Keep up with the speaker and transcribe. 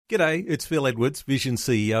G'day, it's Phil Edwards, Vision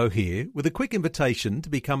CEO here, with a quick invitation to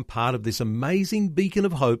become part of this amazing beacon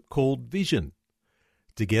of hope called Vision.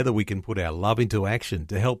 Together we can put our love into action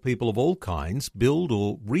to help people of all kinds build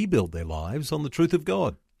or rebuild their lives on the truth of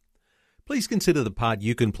God. Please consider the part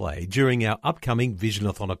you can play during our upcoming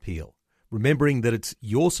Visionathon appeal, remembering that it's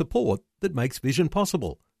your support that makes Vision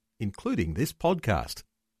possible, including this podcast.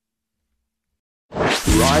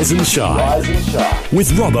 Rise and Shine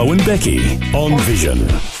with Robbo and Becky on Vision.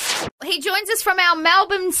 He joins us from our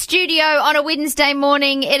Melbourne studio on a Wednesday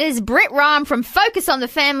morning. It is Brett Rahm from Focus on the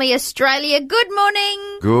Family Australia. Good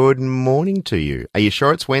morning. Good morning to you. Are you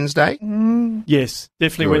sure it's Wednesday? Yes,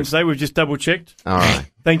 definitely Good. Wednesday. We've just double-checked. All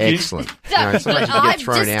right. Thank you. Excellent. Sometimes you get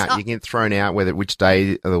thrown out. You get thrown out which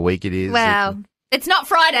day of the week it is. Wow. It's not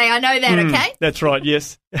Friday, I know that, okay? That's right,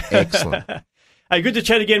 yes. Excellent. Hey, good to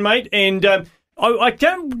chat again, mate. And I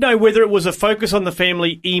don't know whether it was a Focus on the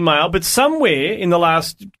Family email, but somewhere in the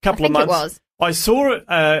last couple of months, I saw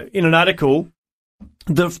in an article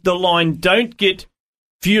the line, don't get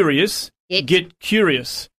furious, get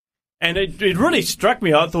curious. And it really struck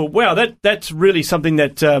me. I thought, wow, that's really something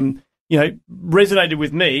that resonated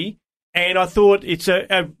with me. And I thought it's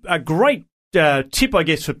a great tip, I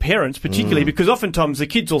guess, for parents, particularly because oftentimes the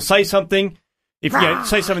kids will say something,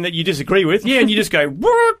 say something that you disagree with, and you just go,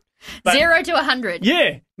 what? But 0 to 100.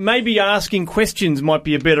 Yeah, maybe asking questions might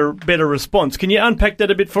be a better response. Can you unpack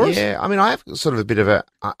that a bit for us? Yeah, I mean, I have sort of a bit of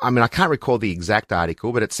I can't recall the exact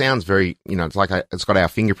article, but it sounds very, it's like it's got our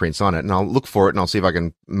fingerprints on it, and I'll look for it and I'll see if I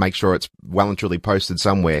can make sure it's well and truly posted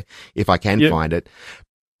somewhere if I can find it.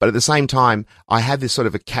 But at the same time, I have this sort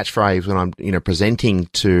of a catchphrase when I'm, presenting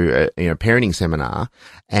to a parenting seminar,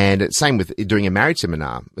 and it's same with doing a marriage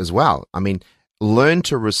seminar as well. I mean, learn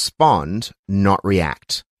to respond, not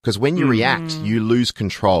react. Because when you react, you lose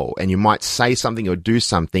control, and you might say something or do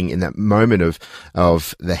something in that moment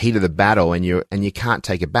of the heat of the battle, and you can't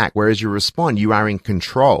take it back. Whereas you respond, you are in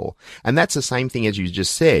control. And that's the same thing as you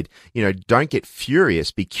just said. Don't get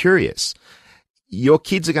furious, be curious. Your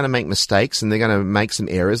kids are going to make mistakes, and they're going to make some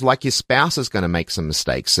errors, like your spouse is going to make some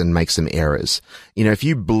mistakes and make some errors. If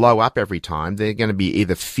you blow up every time, they're going to be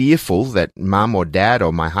either fearful that mum or dad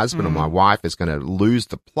or my husband or my wife is going to lose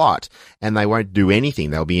the plot, and they won't do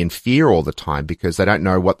anything. They'll be in fear all the time because they don't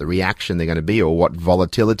know what the reaction they're going to be or what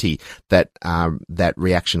volatility that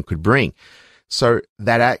reaction could bring. So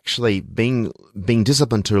that actually being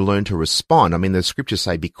disciplined to learn to respond. I mean, the scriptures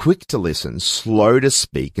say, be quick to listen, slow to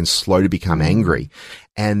speak, and slow to become angry.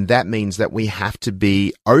 And that means that we have to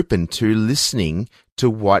be open to listening to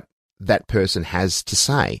what that person has to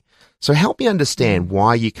say. So help me understand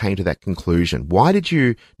why you came to that conclusion. Why did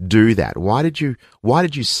you do that? Why did you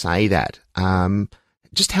say that?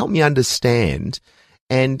 Just help me understand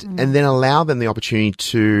and then allow them the opportunity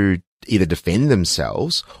to either defend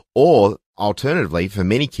themselves or alternatively, for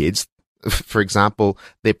many kids, for example,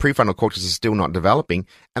 their prefrontal cortex is still not developing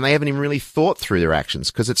and they haven't even really thought through their actions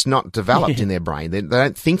because it's not developed in their brain. They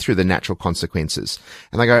don't think through the natural consequences.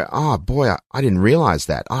 And they go, oh boy, I didn't realize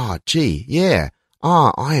that. Oh, gee, yeah.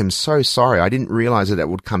 Oh, I am so sorry. I didn't realize that it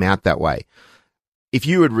would come out that way. If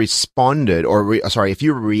you had responded if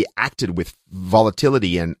you reacted with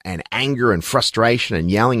volatility and anger and frustration and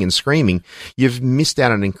yelling and screaming, you've missed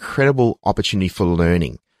out on an incredible opportunity for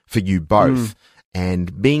learning for you both.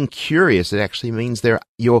 And being curious, it actually means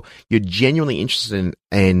you're genuinely interested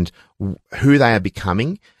in who they are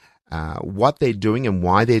becoming, what they're doing and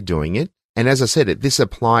why they're doing it. And as I said, this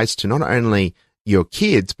applies to not only your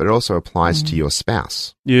kids, but it also applies to your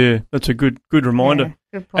spouse. Yeah, that's a good reminder.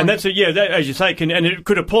 Yeah, good point. And that's as you say, and it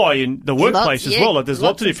could apply in the workplace as well. Like there's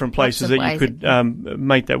lots of different places that you could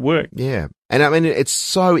make that work. Yeah. And I mean, it's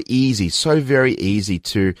so easy, so very easy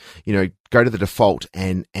to, go to the default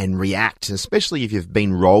and react, especially if you've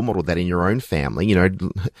been role modeled that in your own family,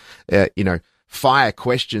 fire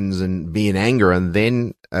questions and be in anger, and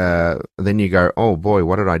then you go, oh boy,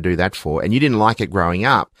 what did I do that for? And you didn't like it growing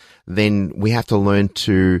up. Then we have to learn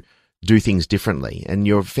to do things differently. And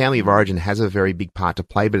your family of origin has a very big part to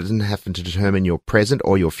play, but it doesn't have to determine your present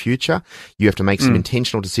or your future. You have to make some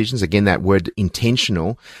intentional decisions. Again, that word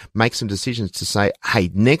intentional, make some decisions to say, hey,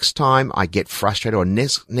 next time I get frustrated or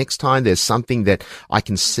next time there's something that I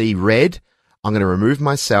can see red, I'm going to remove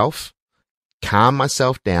myself, calm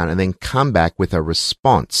myself down, and then come back with a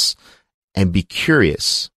response and be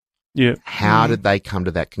curious. Yeah. How did they come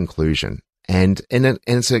to that conclusion? And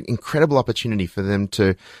it's an incredible opportunity for them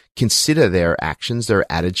to consider their actions,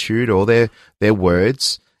 their attitude, or their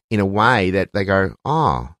words in a way that they go,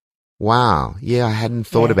 oh, wow, yeah, I hadn't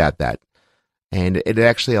thought about that. And it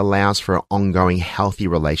actually allows for an ongoing healthy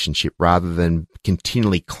relationship rather than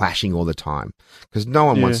continually clashing all the time. Because no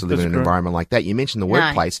one wants to live in an environment like that. You mentioned the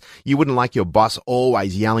workplace. You wouldn't like your boss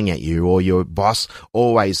always yelling at you or your boss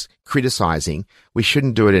always criticizing. We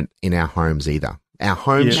shouldn't do it in our homes either. Our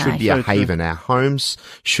homes should be a haven. Our homes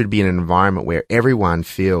should be an environment where everyone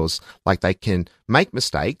feels like they can make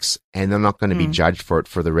mistakes and they're not going to be judged for it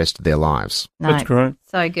for the rest of their lives. No, that's great.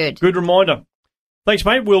 So good. Good reminder. Thanks,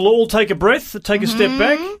 mate. We'll all take a breath, take a step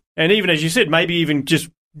back, and even as you said, maybe even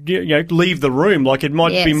just leave the room. Like it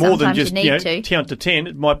might be more than just count to 10.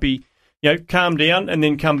 It might be calm down and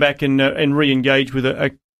then come back and re-engage with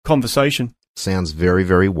a conversation. Sounds very,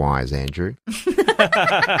 very wise, Andrew.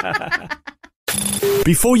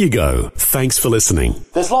 Before you go, thanks for listening.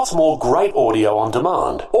 There's lots more great audio on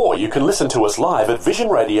demand, or you can listen to us live at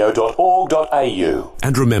visionradio.org.au.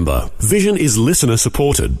 And remember, Vision is listener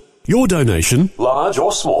supported. Your donation, large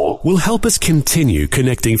or small, will help us continue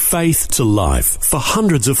connecting faith to life for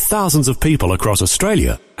hundreds of thousands of people across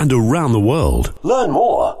Australia and around the world. Learn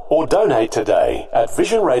more or donate today at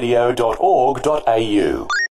visionradio.org.au.